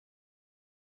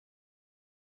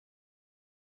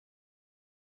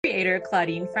creator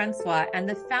Claudine Francois and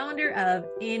the founder of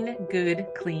In Good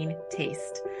Clean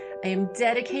Taste. I am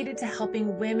dedicated to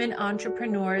helping women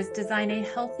entrepreneurs design a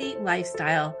healthy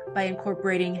lifestyle by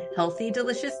incorporating healthy,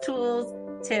 delicious tools,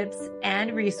 tips,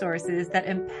 and resources that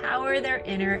empower their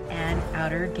inner and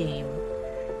outer game.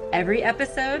 Every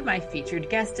episode, my featured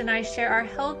guest and I share our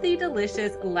healthy,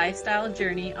 delicious lifestyle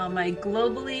journey on my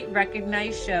globally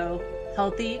recognized show,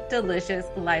 Healthy, Delicious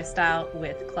Lifestyle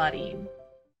with Claudine.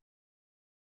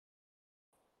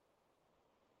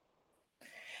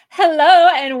 Hello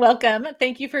and welcome.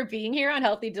 Thank you for being here on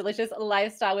Healthy, Delicious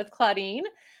Lifestyle with Claudine.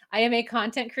 I am a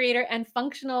content creator and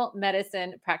functional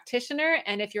medicine practitioner.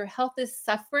 And if your health is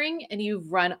suffering and you've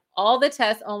run all the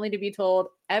tests only to be told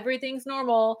everything's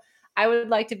normal, I would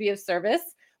like to be of service.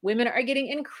 Women are getting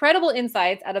incredible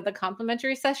insights out of the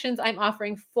complimentary sessions I'm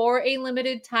offering for a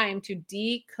limited time to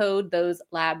decode those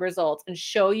lab results and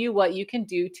show you what you can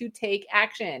do to take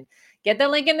action. Get the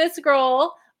link in the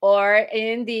scroll or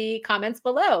in the comments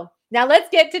below. Now let's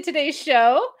get to today's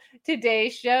show.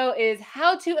 Today's show is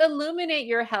how to illuminate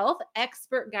your health,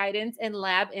 expert guidance and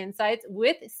lab insights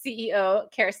with CEO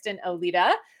Kerstin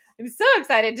Oleta. I'm so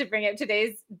excited to bring up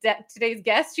today's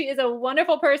guest. She is a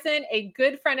wonderful person, a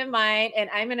good friend of mine, and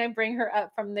I'm going to bring her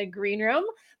up from the green room.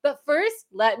 But first,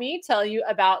 let me tell you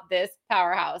about this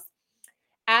powerhouse.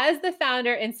 As the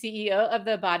founder and CEO of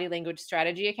the Body Language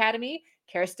Strategy Academy,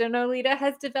 Kerstin Oleta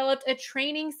has developed a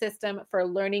training system for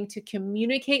learning to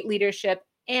communicate leadership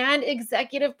and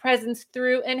executive presence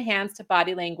through enhanced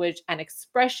body language and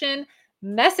expression,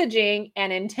 messaging,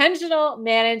 and intentional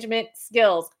management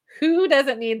skills. Who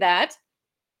doesn't need that?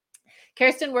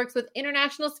 Kerstin works with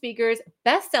international speakers,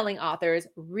 best-selling authors,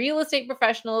 real estate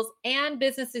professionals, and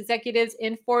business executives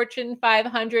in Fortune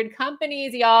 500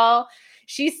 companies, y'all.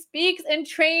 She speaks and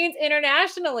trains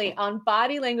internationally on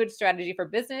body language strategy for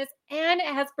business and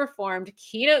has performed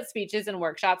keynote speeches and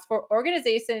workshops for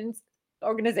organizations,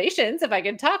 if I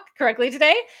can talk correctly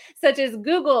today, such as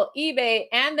Google, eBay,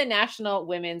 and the National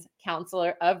Women's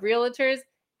Counselor of Realtors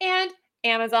and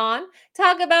Amazon.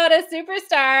 Talk about a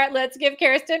superstar. Let's give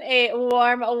Kerstin a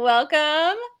warm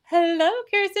welcome. Hello,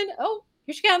 Kerstin. Oh,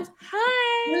 here she comes.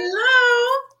 Hi.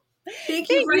 Hello. Thank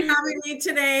you for having me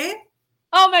today.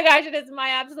 Oh my gosh, it is my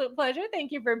absolute pleasure.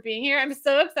 Thank you for being here. I'm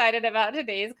so excited about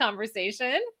today's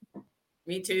conversation.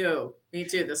 Me too.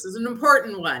 This is an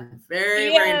important one.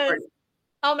 Very important.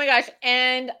 Oh my gosh.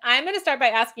 And I'm going to start by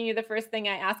asking you the first thing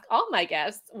I ask all my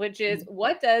guests, which is,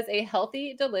 what does a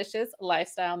healthy, delicious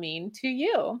lifestyle mean to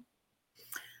you?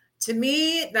 To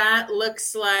me, that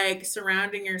looks like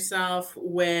surrounding yourself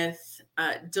with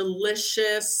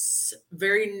delicious,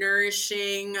 very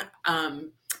nourishing,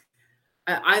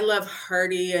 I love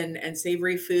hearty and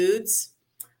savory foods,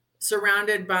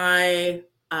 surrounded by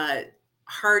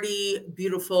hearty,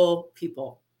 beautiful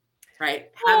people.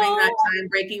 Right. Having that time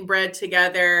breaking bread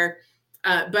together,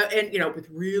 with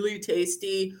really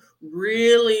tasty,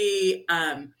 really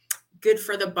good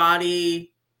for the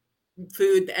body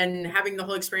food, and having the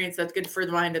whole experience that's good for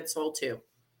the mind and soul too.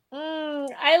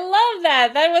 I love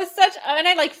that. That was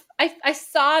and I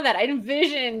saw that. I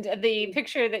envisioned the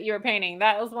picture that you were painting.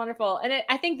 That was wonderful. And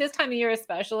I think this time of year,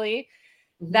 especially,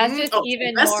 that's just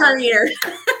even best more. Time of year.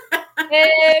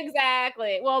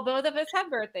 Exactly. Well, both of us have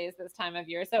birthdays this time of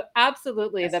year. So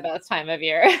absolutely the best time of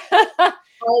year.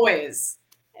 Always.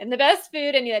 And the best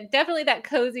food, and definitely that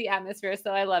cozy atmosphere.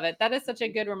 So I love it. That is such a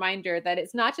good reminder that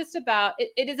it's not just about,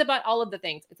 it is about all of the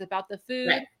things. It's about the food.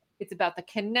 Right. It's about the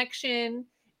connection.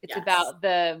 It's about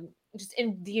the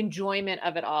enjoyment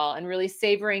of it all and really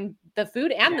savoring the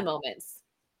food and the moments.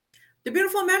 The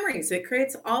beautiful memories. It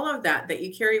creates all of that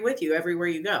you carry with you everywhere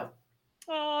you go.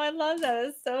 Oh, I love that.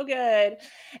 It's so good.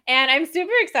 And I'm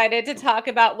super excited to talk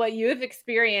about what you have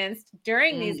experienced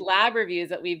during these lab reviews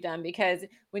that we've done, because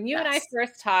when you and I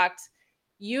first talked,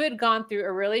 you had gone through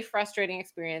a really frustrating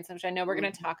experience, which I know we're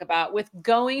going to talk about, with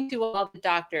going to all the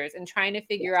doctors and trying to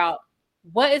figure out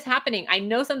what is happening. I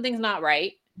know something's not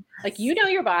right. Like, you know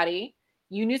your body.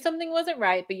 You knew something wasn't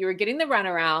right, but you were getting the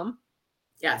runaround.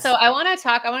 Yes. So I want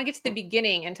to get to the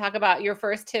beginning and talk about your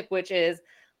first tip, which is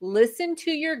listen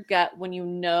to your gut when you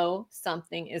know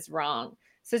something is wrong.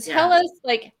 So tell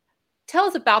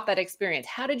us about that experience.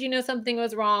 How did you know something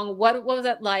was wrong? What was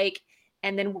it like?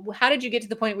 And then how did you get to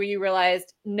the point where you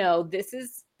realized, no, this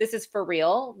is for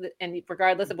real? And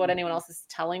regardless of what anyone else is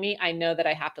telling me, I know that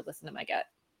I have to listen to my gut.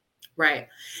 Right.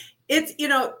 It's,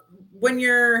 when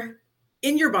you're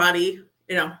in your body,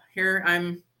 here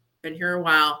I'm been here a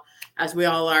while, as we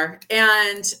all are.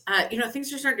 And,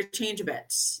 things are starting to change a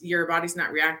bit. Your body's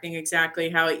not reacting exactly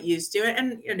how it used to.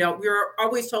 And, we're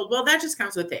always told, well, that just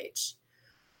comes with age.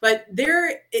 But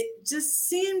it just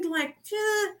seemed like,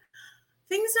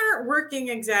 things aren't working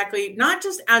exactly, not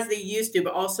just as they used to,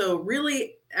 but also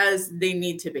really as they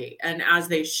need to be and as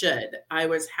they should. I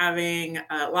was having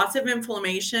lots of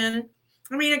inflammation.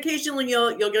 I mean, occasionally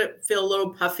you'll feel a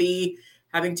little puffy,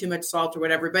 having too much salt or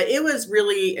whatever, but it was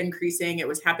really increasing. It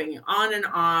was happening on and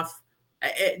off.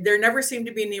 There never seemed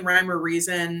to be any rhyme or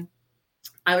reason.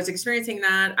 I was experiencing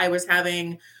that. I was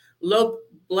having low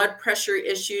blood pressure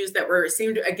issues that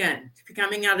seemed to, again,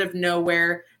 coming out of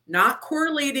nowhere, not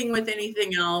correlating with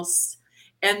anything else.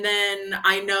 And then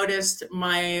I noticed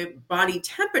my body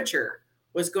temperature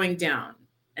was going down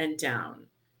and down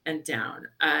and down.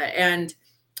 And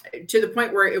to the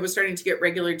point where it was starting to get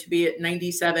regular to be at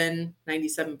 97,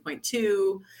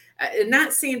 97.2. And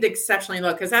that seemed exceptionally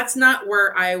low because that's not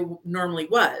where I normally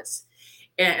was.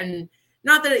 And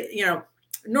not that,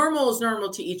 normal is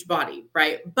normal to each body,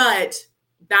 right? But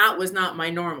that was not my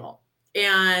normal.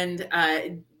 And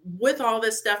with all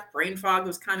this stuff, brain fog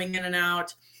was coming in and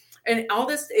out. And all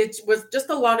this, it was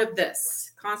just a lot of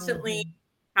this constantly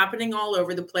happening all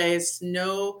over the place.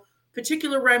 No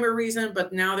particular rhyme or reason,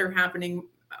 but now they're happening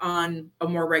on a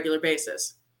more regular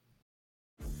basis.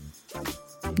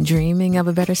 Dreaming of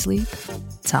a better sleep?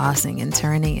 Tossing and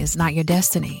turning is not your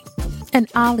destiny.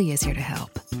 And Ollie is here to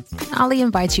help. Ollie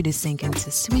invites you to sink into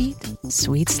sweet,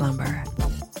 sweet slumber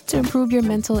to improve your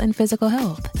mental and physical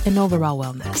health and overall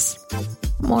wellness.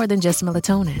 More than just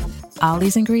melatonin,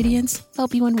 Ollie's ingredients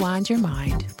help you unwind your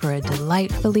mind for a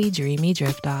delightfully dreamy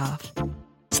drift off.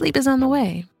 Sleep is on the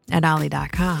way at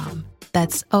Ollie.com.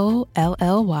 That's OLLY.com.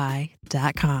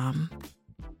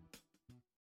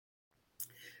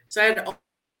 So I had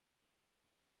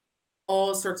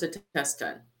all sorts of tests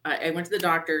done. I went to the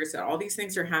doctor, said all these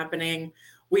things are happening.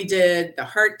 We did the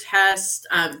heart test.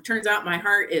 Turns out my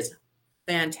heart is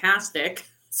fantastic.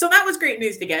 So that was great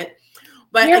news to get.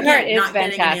 But your again, heart is not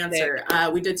fantastic. getting an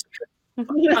answer. We did.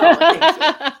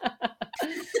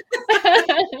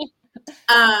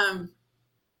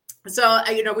 So,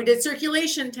 we did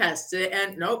circulation tests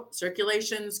and nope,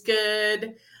 circulation's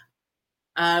good.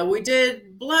 We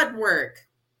did blood work.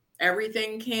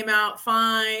 Everything came out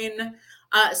fine.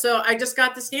 So I just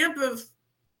got the stamp of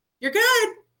you're good.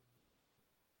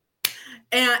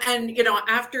 And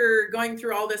after going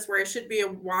through all this where I should be a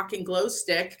walking glow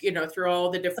stick, through all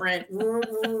the different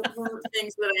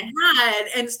things that I had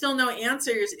and still no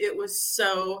answers, it was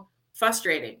so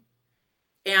frustrating.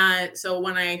 And so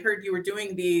when I heard you were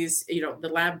doing these, the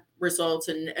lab results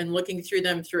and looking through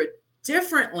them through a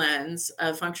different lens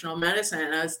of functional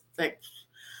medicine, I was like,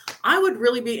 I would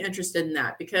really be interested in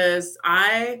that because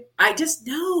I just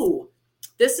know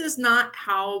this is not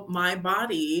how my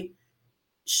body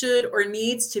should or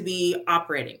needs to be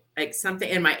operating. Like something,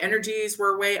 and my energies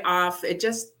were way off. It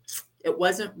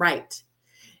wasn't right.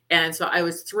 And so I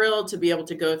was thrilled to be able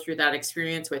to go through that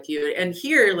experience with you and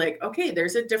hear like, okay,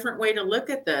 there's a different way to look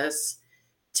at this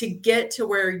to get to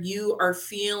where you are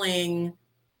feeling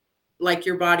like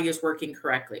your body is working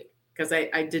correctly. Because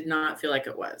I did not feel like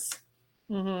it was.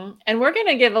 Mm-hmm. And we're going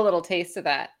to give a little taste of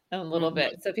that in a little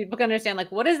bit. So people can understand,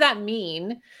 like, what does that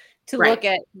mean to look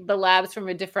at the labs from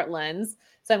a different lens?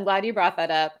 So I'm glad you brought that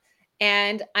up.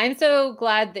 And I'm so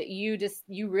glad that you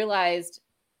realized,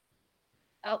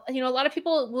 a lot of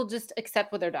people will just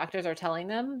accept what their doctors are telling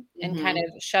them and kind of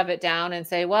shove it down and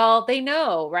say, well, they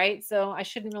know, right? So I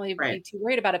shouldn't really be too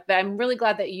worried about it. But I'm really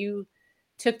glad that you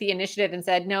took the initiative and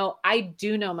said, no, I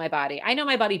do know my body. I know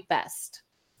my body best.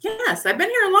 Yes, I've been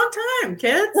here a long time,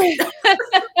 kids. I've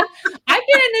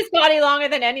been in this body longer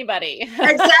than anybody.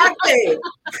 Exactly.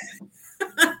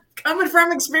 Coming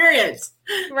from experience.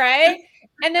 Right?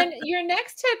 And then your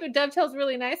next tip dovetails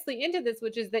really nicely into this,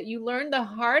 which is that you learned the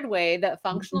hard way that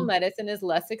functional medicine is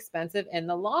less expensive in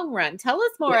the long run. Tell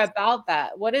us more about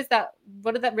that. What did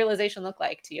that realization look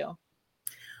like to you?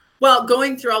 Well,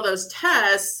 going through all those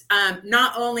tests,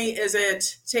 not only is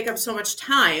it take up so much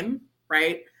time,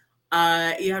 right?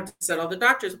 You have to set all the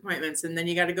doctor's appointments and then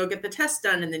you got to go get the test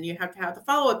done. And then you have to have the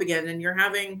follow-up again. And you're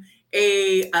having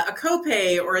a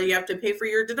copay or you have to pay for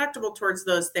your deductible towards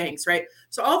those things, right?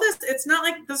 So all this, it's not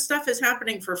like this stuff is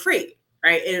happening for free,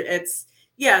 right? It's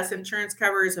yes, insurance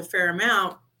covers a fair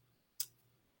amount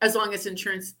as long as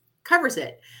insurance covers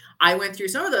it. I went through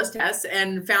some of those tests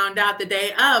and found out the day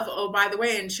of, oh, by the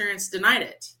way, insurance denied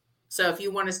it. So if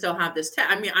you want to still have this test,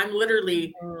 I mean, I'm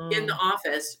literally in the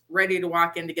office ready to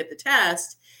walk in to get the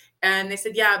test. And they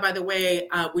said, yeah, by the way,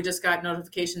 we just got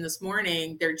notification this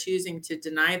morning. They're choosing to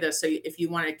deny this. So if you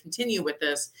want to continue with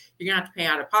this, you're going to have to pay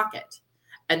out of pocket.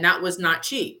 And that was not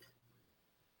cheap.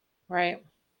 Right.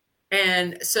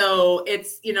 And so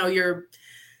it's,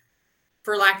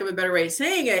 for lack of a better way of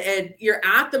saying it, and you're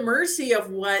at the mercy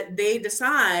of what they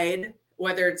decide,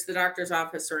 whether it's the doctor's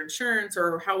office or insurance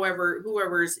or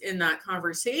whoever's in that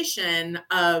conversation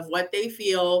of what they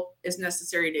feel is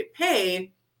necessary to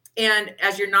pay. And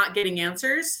as you're not getting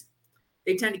answers,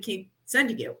 they tend to keep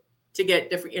sending you to get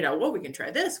different, well, we can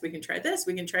try this, we can try this,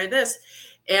 we can try this.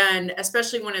 And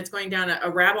especially when it's going down a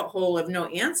rabbit hole of no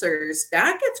answers,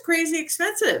 that gets crazy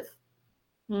expensive.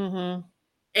 Mm-hmm.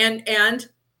 And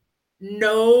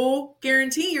no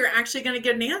guarantee you're actually going to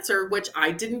get an answer, which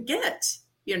I didn't get,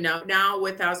 now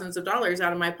with thousands of dollars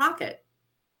out of my pocket.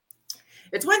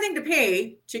 It's one thing to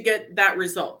pay to get that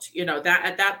result, that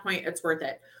at that point it's worth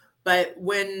it. But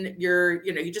when you're,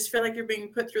 you just feel like you're being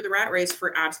put through the rat race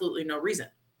for absolutely no reason.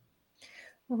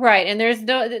 Right. And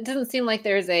it doesn't seem like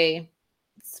there's a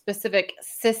specific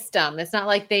system. It's not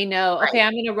like they know, Right. Okay,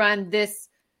 I'm going to run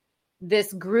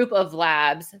this group of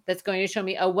labs that's going to show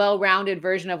me a well-rounded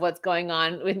version of what's going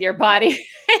on with your body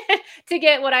to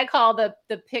get what I call the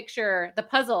picture, the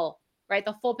puzzle, right?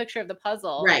 The full picture of the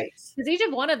puzzle. Right. Because each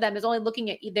of one of them is only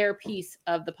looking at their piece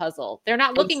of the puzzle. They're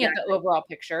not looking at the overall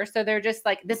picture. So they're just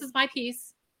like, this is my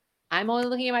piece. I'm only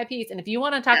looking at my piece. And if you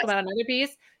want to talk about another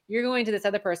piece, you're going to this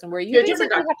other person where you basically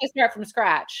have to start from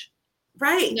scratch.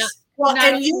 Right.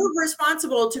 And you're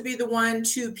responsible to be the one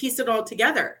to piece it all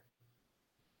together.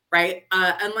 Right.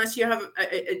 Unless you have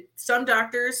some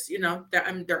doctors,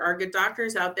 there are good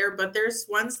doctors out there, but there's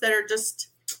ones that are just,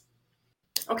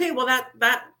 okay, well,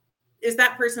 that is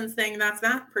that person's thing. That's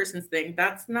that person's thing.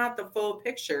 That's not the full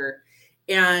picture.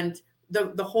 And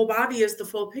the whole body is the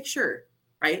full picture,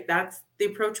 right? That's the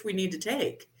approach we need to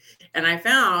take. And I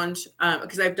found,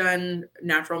 because I've done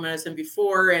natural medicine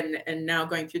before and now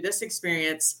going through this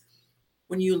experience,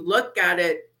 when you look at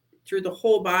it through the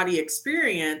whole body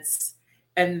experience,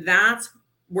 and that's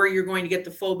where you're going to get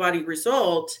the full body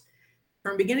result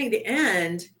from beginning to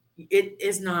end, it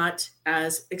is not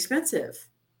as expensive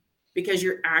because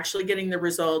you're actually getting the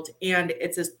result. And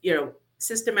it's a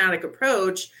systematic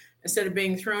approach instead of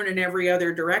being thrown in every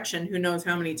other direction, who knows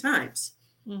how many times.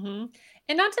 Mm-hmm.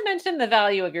 And not to mention the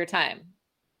value of your time.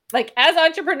 Like as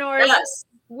entrepreneurs, yes.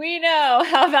 We know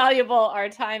how valuable our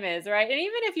time is, right? And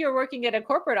even if you're working at a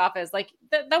corporate office, like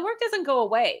the work doesn't go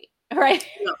away, right?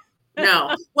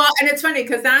 No. Well, and it's funny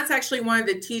because that's actually one of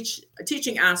the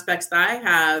teaching aspects that I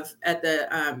have at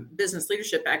the Business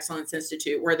Leadership Excellence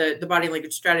Institute, where the Body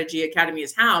Language Strategy Academy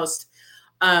is housed.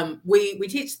 We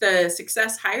teach the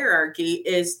success hierarchy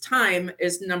is time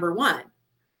is number one,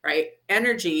 right?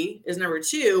 Energy is number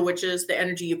two, which is the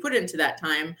energy you put into that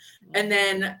time. And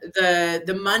then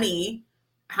the money,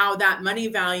 how that money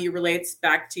value relates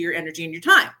back to your energy and your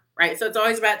time, right? So it's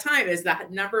always about time is the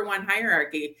number one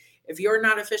hierarchy. If you're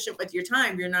not efficient with your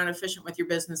time, you're not efficient with your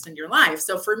business and your life.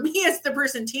 So for me, as the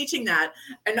person teaching that,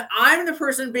 and I'm the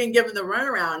person being given the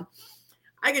runaround,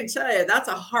 I can tell you that's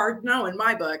a hard no in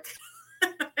my book.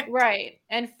 Right.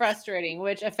 And frustrating,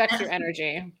 which affects your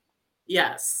energy.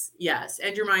 Yes.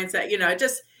 And your mindset,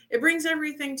 it brings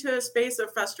everything to a space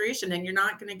of frustration, and you're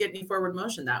not going to get any forward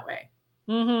motion that way.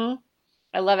 Mm-hmm.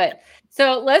 I love it.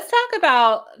 So let's talk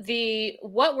about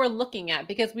what we're looking at,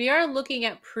 because we are looking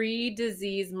at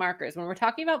pre-disease markers. When we're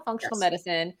talking about functional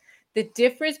medicine, the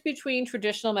difference between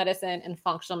traditional medicine and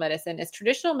functional medicine is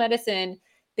traditional medicine,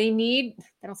 I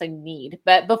don't say need,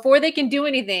 but before they can do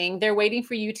anything, they're waiting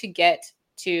for you to get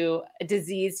to a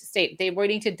diseased state. They're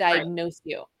waiting to diagnose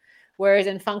you. Whereas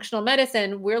in functional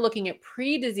medicine, we're looking at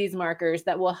pre-disease markers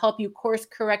that will help you course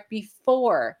correct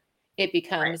before it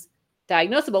becomes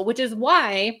diagnosable, which is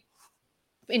why,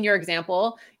 in your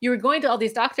example, you were going to all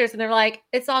these doctors and they're like,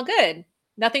 it's all good.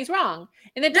 Nothing's wrong.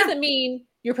 And it doesn't mean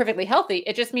you're perfectly healthy.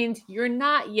 It just means you're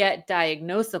not yet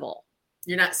diagnosable.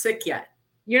 You're not sick yet.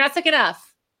 You're not sick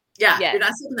enough. Yeah, you're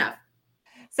not sick enough.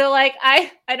 So like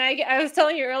I was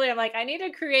telling you earlier, I'm like, I need to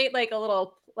create like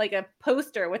a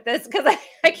poster with this, because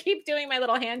I keep doing my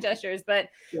little hand gestures. But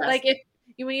like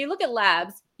when you look at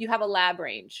labs, you have a lab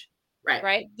range.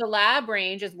 Right. The lab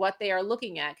range is what they are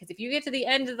looking at. Because if you get to the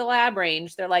end of the lab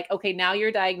range, they're like, okay, now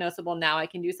you're diagnosable. Now I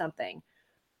can do something.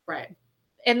 Right.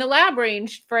 And the lab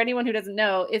range, for anyone who doesn't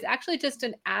know, is actually just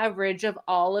an average of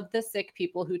all of the sick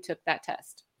people who took that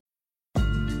test.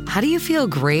 How do you feel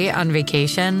great on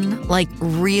vacation? Like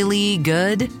really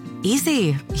good?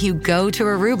 Easy. You go to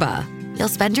Aruba. You'll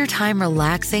spend your time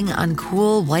relaxing on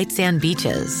cool white sand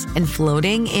beaches and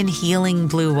floating in healing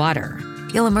blue water.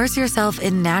 You'll immerse yourself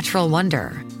in natural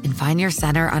wonder and find your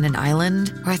center on an island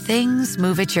where things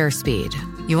move at your speed.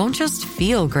 You won't just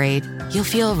feel great, you'll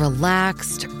feel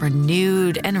relaxed,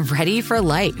 renewed, and ready for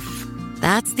life.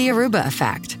 That's the Aruba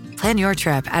effect. Plan your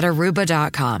trip at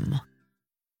Aruba.com.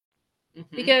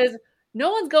 Because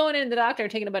no one's going in the doctor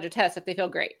and taking a bunch of tests if they feel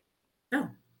great. No.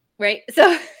 Right.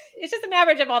 So it's just an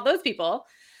average of all those people.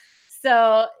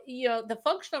 So, the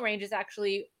functional range is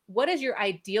actually, what is your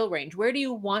ideal range? Where do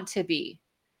you want to be?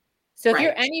 So if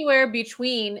you're anywhere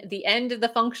between the end of the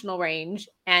functional range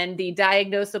and the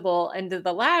diagnosable end of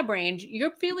the lab range,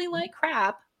 you're feeling like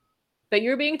crap, but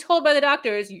you're being told by the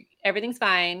doctors, everything's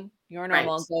fine, you're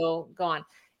normal, go on.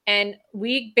 And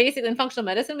we basically, in functional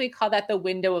medicine, we call that the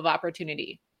window of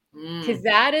opportunity, because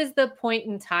that is the point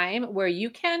in time where you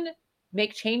can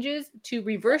make changes to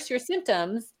reverse your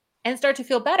symptoms and start to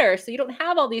feel better. So you don't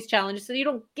have all these challenges. So you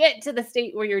don't get to the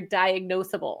state where you're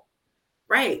diagnosable.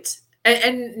 Right.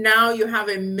 And now you have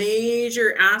a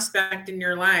major aspect in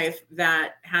your life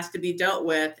that has to be dealt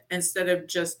with instead of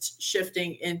just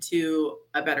shifting into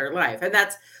a better life. And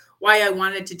that's why I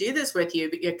wanted to do this with you,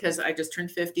 because I just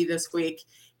turned 50 this week.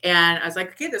 And I was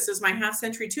like, okay, this is my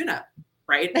half-century tune-up,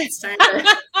 right? It's time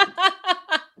to...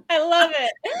 I love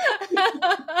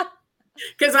it.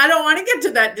 Because I don't want to get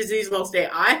to that diseasable state.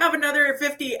 I have another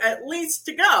 50 at least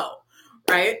to go,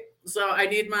 right? So I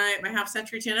need my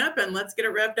half-century tune-up, and let's get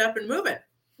it revved up and moving.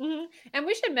 Mm-hmm. And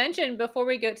we should mention, before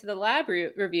we go to the lab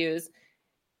reviews,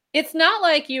 it's not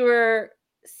like you were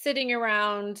sitting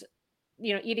around,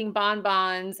 eating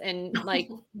bonbons and like,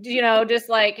 just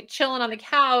like chilling on the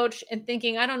couch and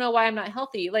thinking, I don't know why I'm not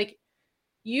healthy. Like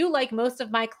you, like most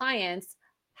of my clients,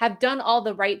 have done all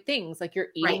the right things. Like you're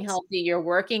eating healthy, you're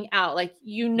working out, like,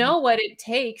 what it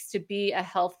takes to be a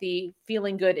healthy,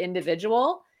 feeling good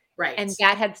individual. Right. And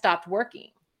that had stopped working.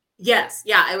 Yes.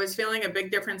 Yeah. I was feeling a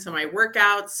big difference in my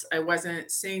workouts. I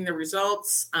wasn't seeing the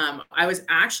results. I was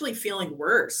actually feeling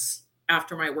worse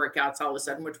after my workouts all of a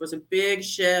sudden, which was a big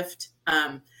shift.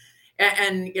 And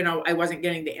I wasn't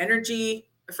getting the energy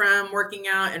from working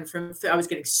out, and I was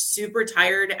getting super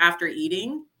tired after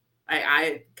eating.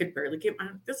 I could barely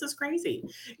this is crazy.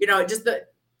 Just the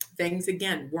things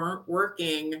again weren't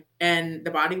working, and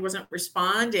the body wasn't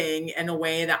responding in a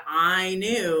way that I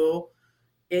knew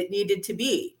it needed to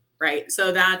be. Right.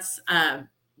 So that's when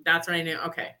I knew,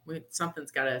 okay,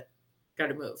 something's gotta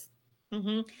move.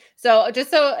 Mm-hmm. So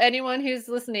just so anyone who's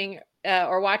listening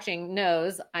or watching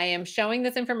knows, I am showing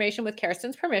this information with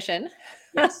Kerstin's permission.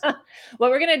 Yes.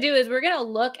 What we're going to do is we're going to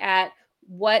look at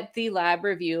what the lab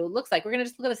review looks like. We're going to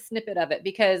just look at a snippet of it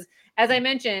because, as I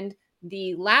mentioned,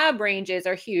 the lab ranges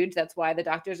are huge. That's why the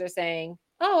doctors are saying,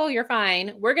 oh, you're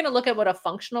fine. We're going to look at what a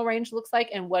functional range looks like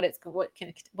and what it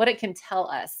can tell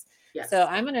us. Yes. So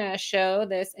I'm going to show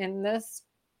this in the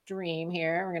stream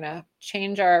here. We're going to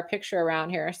change our picture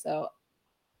around here. So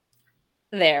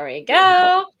there we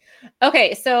go.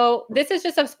 Okay, so this is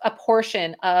just a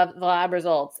portion of the lab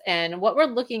results. And what we're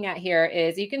looking at here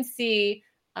is, you can see,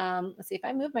 let's see if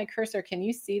I move my cursor, can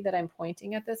you see that I'm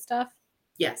pointing at this stuff?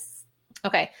 Yes.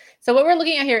 Okay, so what we're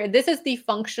looking at here, this is the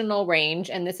functional range,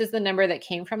 and this is the number that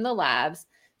came from the labs.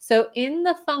 So in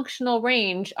the functional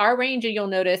range, our range, you'll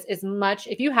notice, is much,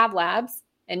 if you have labs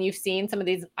and you've seen some of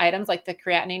these items like the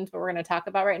creatinines, what we're going to talk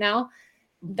about right now,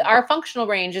 our functional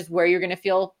range is where you're going to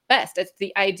feel best. It's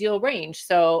the ideal range.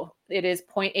 So it is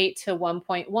 0.8 to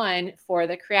 1.1 for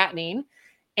the creatinine.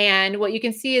 And what you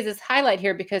can see is this highlight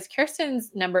here, because Kerstin's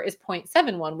number is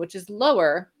 0.71, which is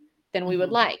lower than we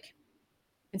would like.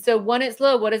 And so when it's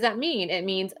low, what does that mean? It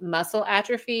means muscle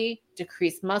atrophy,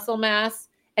 decreased muscle mass.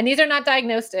 And these are not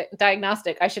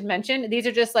diagnostic, I should mention. These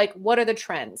are just like, what are the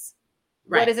trends?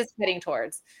 Right. What is this heading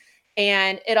towards?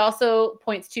 And it also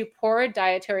points to poor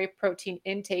dietary protein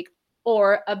intake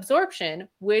or absorption,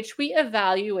 which we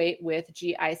evaluate with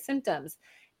GI symptoms.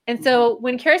 And so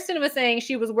when Kerstin was saying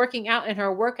she was working out and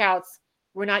her workouts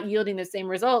were not yielding the same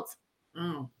results,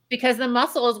 because the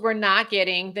muscles were not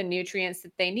getting the nutrients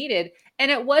that they needed.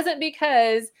 And it wasn't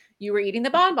because you were eating the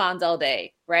bonbons all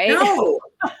day, right? No,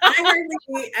 I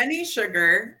hardly eat any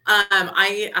sugar.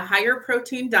 I eat a higher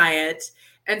protein diet.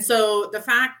 And so the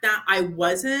fact that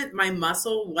my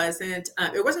muscle wasn't,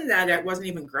 it wasn't that it wasn't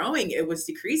even growing, it was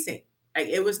decreasing.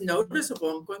 It was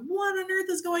noticeable. I'm going, what on earth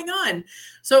is going on?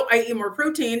 So I eat more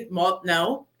protein. Well,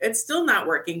 no, it's still not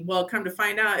working. Well, come to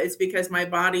find out, it's because my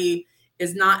body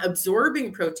is not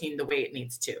absorbing protein the way it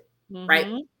needs to, right?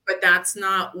 But that's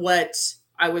not what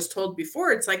I was told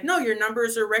before. It's like, no, your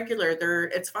numbers are regular.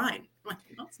 It's fine. I'm like,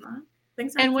 no, it's not.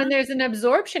 And when there's an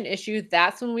absorption issue,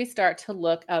 that's when we start to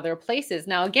look other places.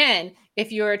 Now, again,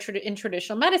 if you're in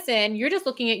traditional medicine, you're just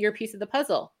looking at your piece of the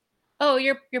puzzle. Oh,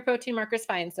 your protein marker is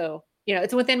fine. So,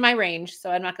 it's within my range. So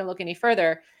I'm not going to look any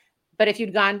further. But if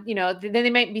you'd gone, then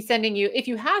they might be sending you, if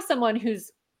you have someone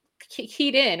who's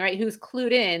keyed in, right, who's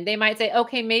clued in, they might say,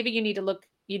 okay, maybe you need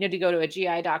to go to a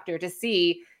GI doctor to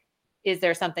see is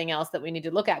there something else that we need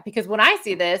to look at? Because when I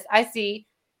see this, I see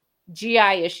GI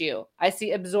issue. I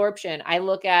see absorption. I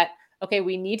look at, okay,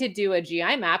 we need to do a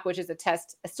GI map, which is a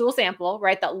stool sample,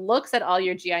 right? That looks at all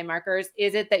your GI markers.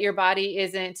 Is it that your body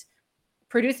isn't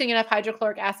producing enough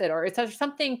hydrochloric acid, or is there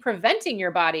something preventing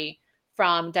your body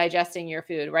from digesting your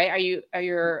food, right?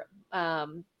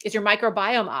 is your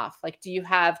microbiome off? Like, do you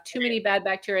have too many bad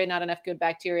bacteria, not enough good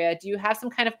bacteria? Do you have some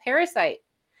kind of parasite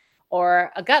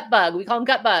or a gut bug? We call them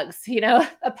gut bugs,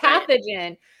 a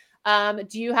pathogen.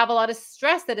 Do you have a lot of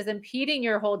stress that is impeding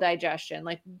your whole digestion?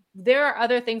 Like, there are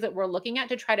other things that we're looking at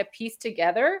to try to piece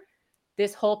together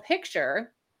this whole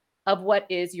picture of what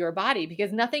is your body,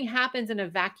 because nothing happens in a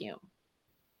vacuum.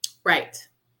 Right.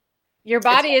 Your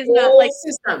body is not like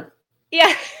system.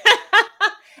 Yeah.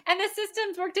 And the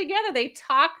systems work together. They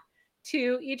talk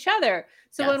to each other.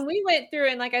 So when we went through,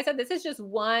 and like I said, this is just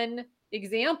one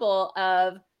example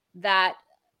of that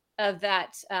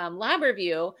lab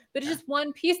review, but it's just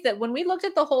one piece that when we looked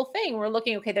at the whole thing, we're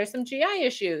looking, okay, there's some GI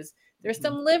issues. There's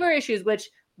some liver issues, which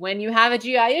when you have a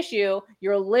GI issue,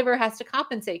 your liver has to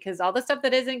compensate because all the stuff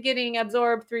that isn't getting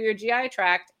absorbed through your GI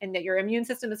tract and that your immune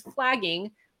system is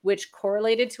flagging, which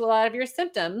correlated to a lot of your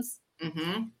symptoms,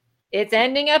 it's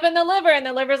ending up in the liver, and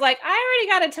the liver's like, I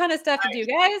already got a ton of stuff to do,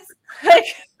 guys. Like,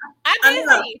 I'm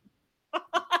busy.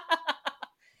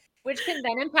 Which can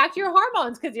then impact your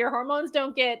hormones, because your hormones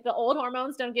the old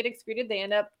hormones don't get excreted. They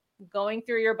end up going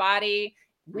through your body,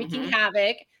 wreaking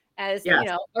havoc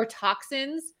or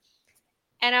toxins.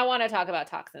 And I want to talk about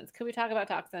toxins. Can we talk about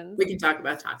toxins? We can talk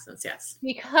about toxins, yes.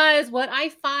 Because what I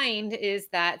find is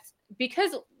that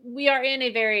because we are in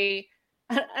a very,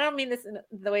 I don't mean this in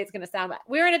the way it's going to sound, but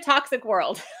we're in a toxic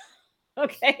world.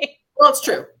 Okay. Well, it's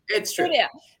true. It's true. Yeah.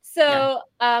 So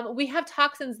we have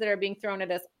toxins that are being thrown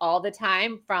at us all the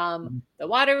time, from the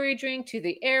water we drink, to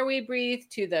the air we breathe,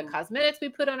 to the cosmetics we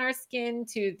put on our skin,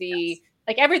 to the,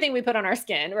 like everything we put on our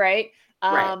skin, right?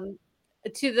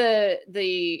 To the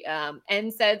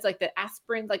NSAIDs, like the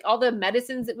aspirin, like all the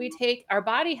medicines that we take, our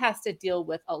body has to deal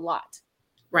with a lot.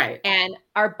 Right. And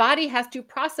our body has to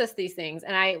process these things.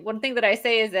 And one thing that I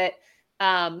say is that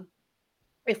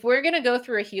if we're going to go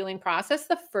through a healing process,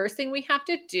 the first thing we have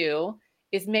to do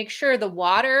is make sure the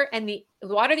water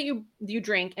that you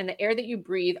drink and the air that you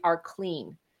breathe are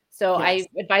clean. So I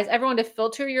advise everyone to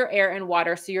filter your air and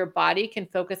water so your body can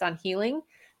focus on healing.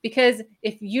 Because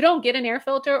if you don't get an air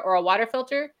filter or a water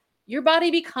filter, your body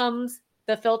becomes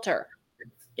the filter.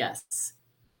 Yes.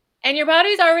 And your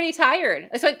body's already tired.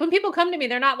 It's like when people come to me,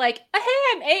 they're not like,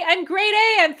 hey, I'm grade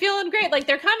A, I'm feeling great. Like,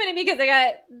 they're coming to me because they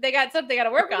got something they got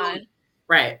to work on.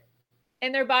 Right.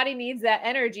 And their body needs that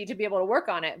energy to be able to work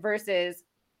on it versus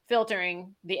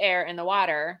filtering the air and the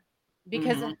water.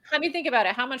 Because let me think about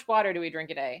it. How much water do we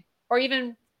drink a day? Or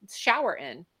even shower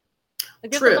in?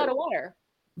 Like, there's a lot of water.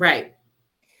 Right.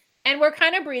 And we're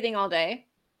kind of breathing all day.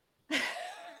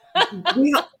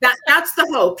 That's the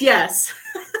hope. Yes.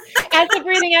 As a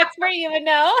breathing expert, you would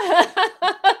know.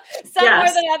 Some more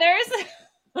than others.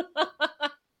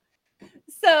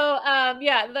 So,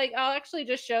 like I'll actually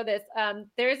just show this.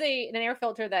 There's an air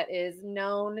filter that is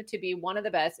known to be one of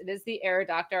the best. It is the Air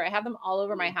Doctor. I have them all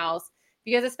over my house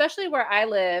because, especially where I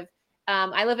live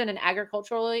in an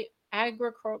agricultural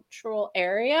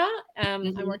area.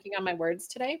 I'm working on my words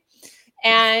today.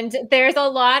 And there's a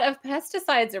lot of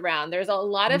pesticides around. There's a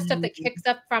lot of stuff that kicks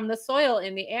up from the soil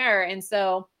in the air. And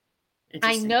so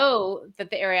I know that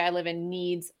the area I live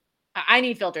in I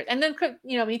need filters. And then,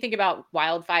 when you think about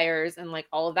wildfires and like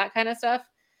all of that kind of stuff,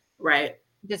 right?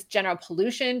 Just general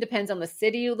pollution depends on the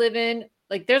city you live in.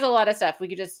 Like, there's a lot of stuff. We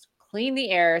could just clean the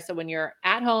air. So when you're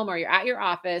at home or you're at your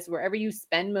office, wherever you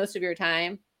spend most of your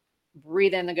time,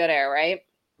 breathe in the good air, right?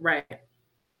 Right.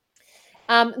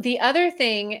 The other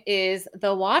thing is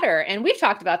the water. And we've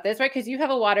talked about this, right? Because you have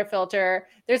a water filter.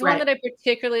 There's one that I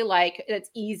particularly like. It's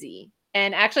easy.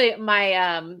 And actually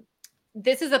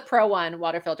this is a Pro One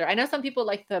water filter. I know some people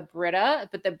like the Brita,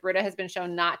 but the Brita has been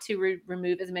shown not to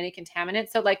remove as many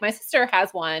contaminants. So like my sister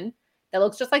has one that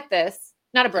looks just like this.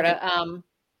 Not a Brita,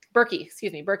 Berkey. She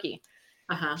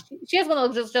has one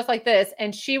that looks just like this.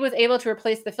 And she was able to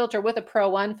replace the filter with a Pro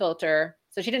One filter.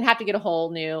 So she didn't have to get a whole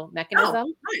new mechanism.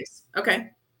 Oh, nice.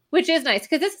 Okay. Which is nice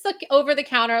because this is like over the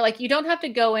counter. Like, you don't have to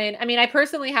go in. I mean, I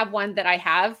personally have one that I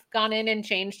have gone in and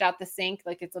changed out the sink.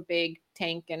 Like, it's a big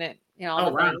tank and it,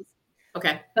 all the things.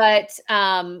 Okay. But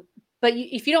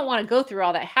if you don't want to go through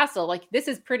all that hassle, like, this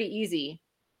is pretty easy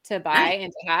to buy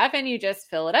and to have, and you just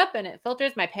fill it up and it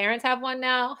filters. My parents have one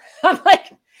now. I'm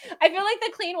like, I feel like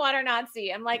the clean water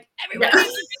Nazi. I'm like, everybody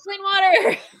needs clean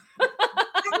water.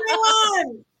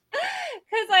 Everyone.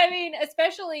 Because I mean,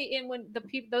 especially when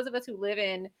those of us who live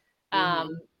in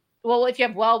Um, well, if you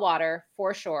have well water,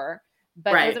 for sure.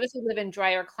 But those of us who live in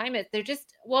drier climates, they're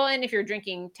just, well, and if you're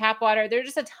drinking tap water, there's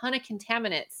just a ton of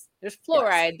contaminants. There's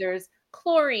fluoride, there's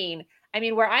chlorine. I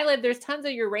mean, where I live, there's tons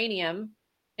of uranium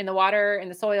in the water, in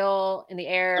the soil, in the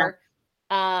air.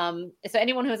 So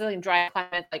anyone who's living in dry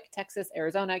climates like Texas,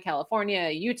 Arizona, California,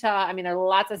 Utah, I mean, there are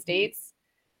lots of states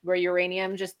where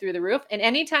uranium just through the roof. And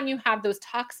anytime you have those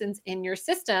toxins in your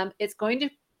system, it's going to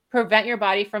prevent your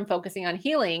body from focusing on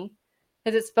healing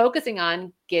because it's focusing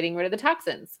on getting rid of the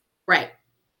toxins. Right.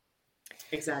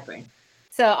 Exactly.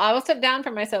 So I will step down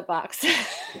from my soapbox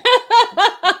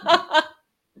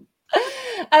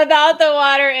about the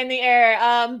water and the air.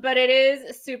 But it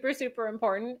is super, super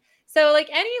important. So like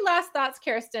any last thoughts,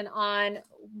 Kerstin, on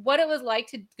what it was like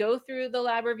to go through the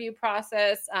lab review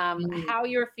process, how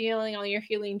you're feeling on your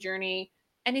healing journey,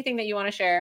 anything that you want to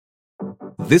share?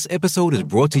 This episode is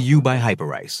brought to you by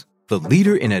Hyperice, the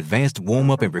leader in advanced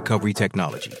warm-up and recovery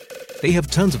technology. They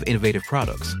have tons of innovative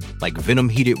products, like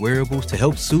Venom-heated wearables to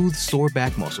help soothe sore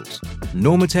back muscles,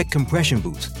 Normatec compression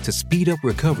boots to speed up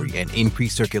recovery and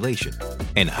increase circulation,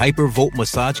 and Hypervolt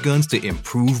massage guns to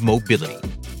improve mobility.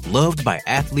 Loved by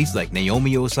athletes like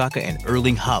Naomi Osaka and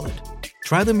Erling Haaland.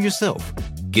 Try them yourself.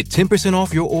 Get 10%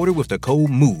 off your order with the code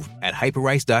MOVE at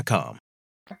hyperice.com.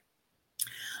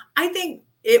 I think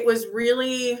it was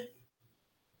really,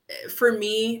 for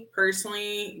me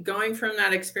personally, going from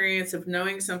that experience of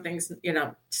knowing something's,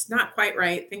 it's not quite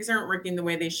right. Things aren't working the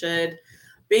way they should,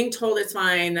 being told it's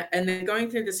fine. And then going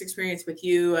through this experience with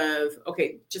you of,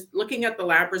 okay, just looking at the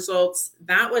lab results,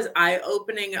 that was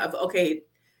eye-opening of, okay,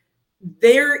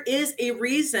 there is a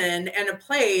reason and a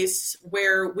place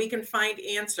where we can find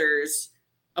answers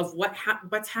of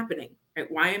what's happening, right?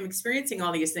 Why I'm experiencing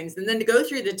all these things. And then to go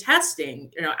through the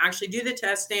testing, actually do the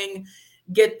testing,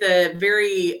 get the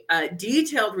very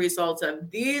detailed results of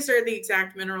these are the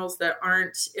exact minerals that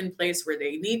aren't in place where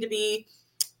they need to be.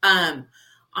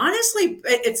 Honestly,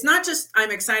 it's not just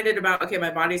I'm excited about, okay, my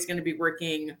body's going to be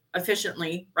working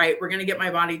efficiently, right? We're going to get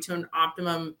my body to an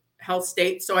optimum health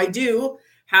state. So I do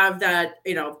have that,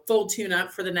 full tune up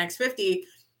for the next 50,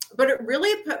 but it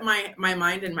really put my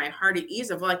mind and my heart at ease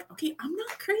of like, okay, I'm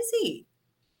not crazy,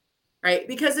 right?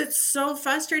 Because it's so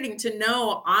frustrating to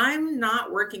know I'm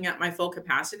not working at my full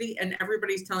capacity and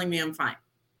everybody's telling me I'm fine.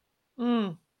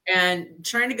 And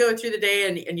trying to go through the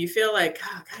day and you feel like,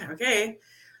 oh God, okay,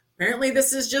 apparently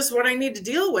this is just what I need to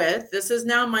deal with. This is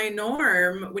now my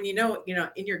norm when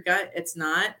in your gut, it's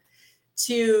not.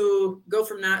 To go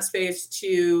from that space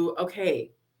to,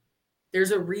 okay,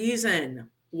 there's a reason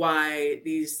why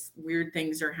these weird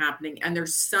things are happening and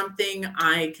there's something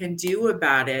I can do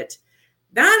about it.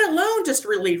 That alone just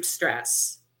relieved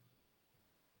stress.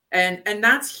 And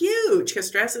that's huge because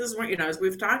stress is, as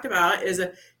we've talked about, is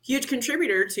a huge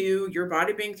contributor to your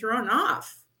body being thrown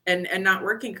off and not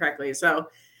working correctly. So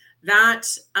that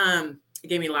it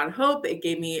gave me a lot of hope. It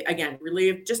gave me, again,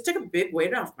 relief, just took a big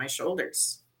weight off my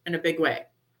shoulders in a big way.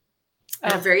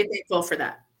 And I'm very thankful for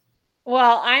that.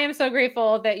 Well, I am so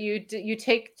grateful that you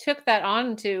took that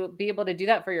on to be able to do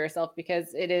that for yourself,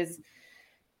 because it is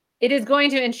going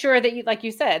to ensure that you, like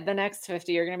you said, the next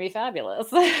 50 are going to be fabulous.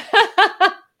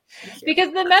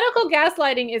 Because the medical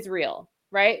gaslighting is real,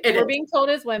 right? We're being told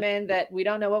as women that we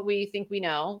don't know what we think we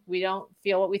know. We don't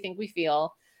feel what we think we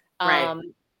feel. Right.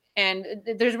 And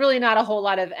there's really not a whole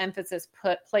lot of emphasis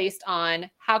placed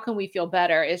on how can we feel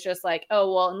better. It's just like,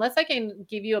 oh, well, unless I can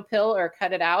give you a pill or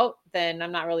cut it out, then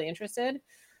I'm not really interested.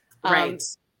 Right.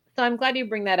 So I'm glad you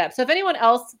bring that up. So if anyone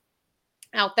else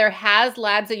out there has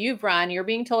labs that you've run, you're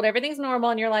being told everything's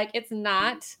normal and you're like, it's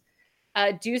not,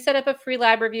 do set up a free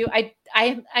lab review.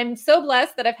 I'm so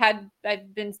blessed that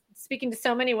I've been speaking to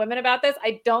so many women about this.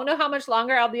 I don't know how much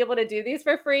longer I'll be able to do these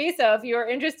for free. So if you're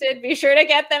interested, be sure to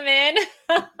get them in.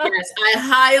 Yes, I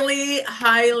highly,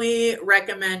 highly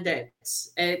recommend it.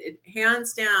 It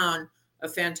hands down a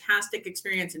fantastic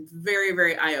experience and very,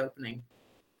 very eye-opening.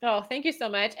 Oh, thank you so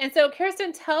much. And so,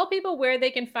 Kerstin, tell people where they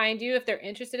can find you if they're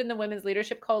interested in the Women's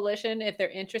Leadership Coalition, if they're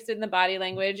interested in the Body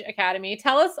Language Academy.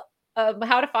 Tell us how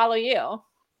to follow you.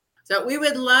 So we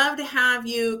would love to have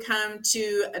you come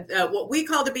to what we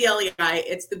call the BLEI.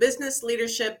 It's the Business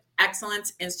Leadership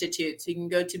Excellence Institute. So you can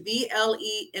go to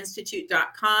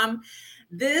bleinstitute.com.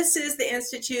 This is the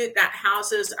institute that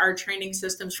houses our training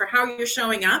systems for how you're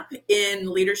showing up in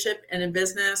leadership and in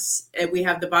business. We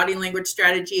have the Body Language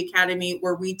Strategy Academy,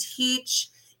 where we teach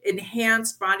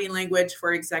enhanced body language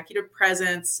for executive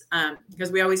presence,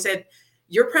 because we always said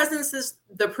your presence is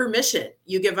the permission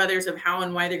you give others of how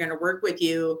and why they're going to work with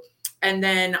you. And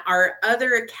then our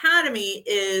other academy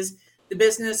is the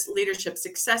Business Leadership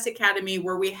Success Academy,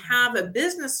 where we have a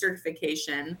business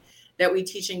certification that we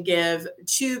teach and give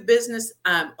to business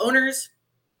owners.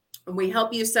 We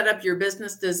help you set up your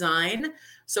business design.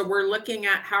 So we're looking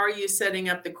at how are you setting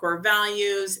up the core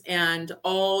values and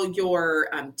all your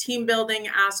team building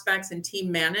aspects and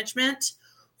team management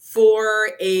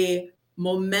for a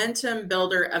momentum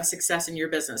builder of success in your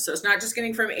business. So it's not just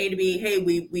getting from A to B. Hey,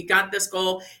 we got this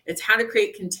goal. It's how to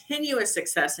create continuous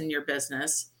success in your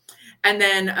business. And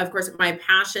then, of course, my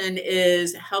passion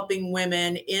is helping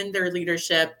women in their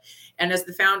leadership. And as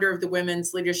the founder of the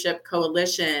Women's Leadership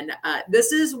Coalition,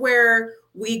 this is where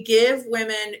we give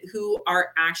women who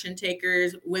are action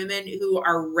takers, women who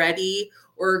are ready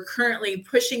or currently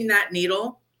pushing that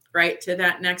needle, right, to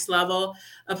that next level,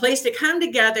 a place to come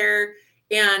together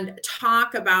and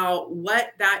talk about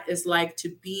what that is like to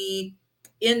be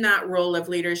in that role of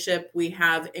leadership. We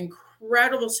have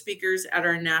incredible speakers at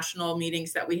our national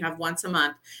meetings that we have once a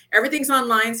month. Everything's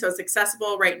online, so it's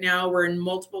accessible right now. We're in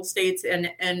multiple states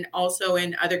and also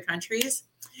in other countries.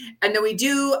 And then we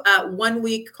do 1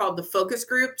 week called the focus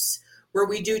groups, where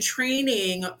we do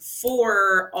training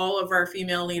for all of our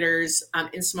female leaders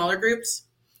in smaller groups,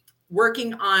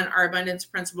 working on our abundance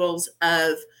principles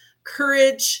of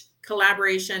courage,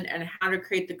 collaboration, and how to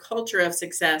create the culture of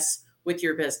success with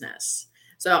your business.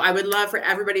 So I would love for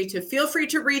everybody to feel free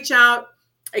to reach out.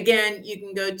 Again, you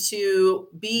can go to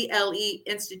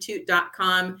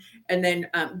bleinstitute.com and then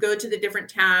go to the different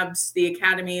tabs, the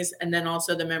academies, and then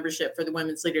also the membership for the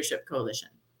Women's Leadership Coalition.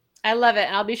 I love it.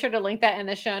 And I'll be sure to link that in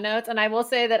the show notes. And I will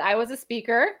say that I was a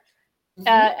speaker.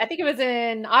 I think it was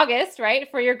in August, right,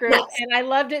 for your group. Yes. And I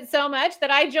loved it so much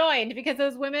that I joined because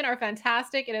those women are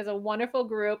fantastic. It is a wonderful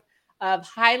group of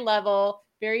high level,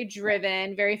 very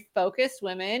driven, very focused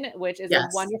women, which is a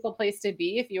wonderful place to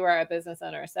be if you are a business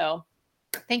owner. So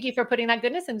thank you for putting that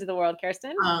goodness into the world,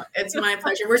 Kerstin. It's my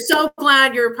pleasure. We're so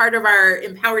glad you're part of our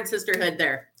empowered sisterhood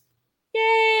there.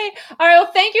 Yay. All right.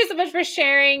 Well, thank you so much for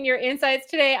sharing your insights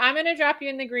today. I'm going to drop you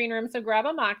in the green room. So grab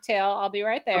a mocktail. I'll be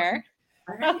right there.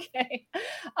 Okay.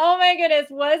 Oh my goodness.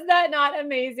 Was that not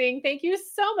amazing? Thank you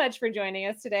so much for joining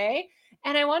us today.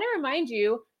 And I want to remind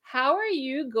you, how are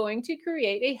you going to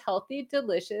create a healthy,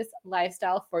 delicious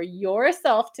lifestyle for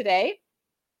yourself today?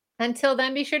 Until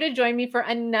then, be sure to join me for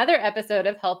another episode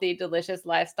of Healthy, Delicious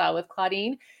Lifestyle with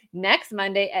Claudine next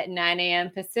Monday at 9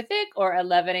 a.m. Pacific or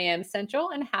 11 a.m.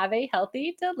 Central, and have a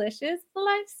healthy, delicious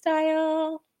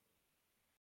lifestyle.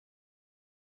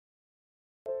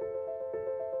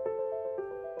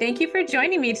 Thank you for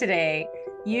joining me today.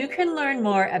 You can learn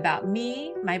more about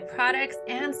me, my products,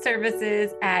 and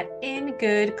services at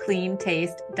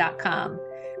ingoodcleantaste.com.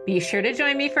 Be sure to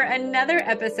join me for another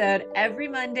episode every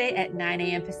Monday at 9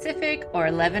 a.m. Pacific or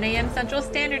 11 a.m. Central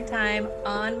Standard Time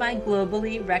on my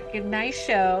globally recognized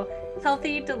show,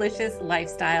 Healthy, Delicious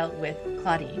Lifestyle with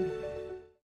Claudine.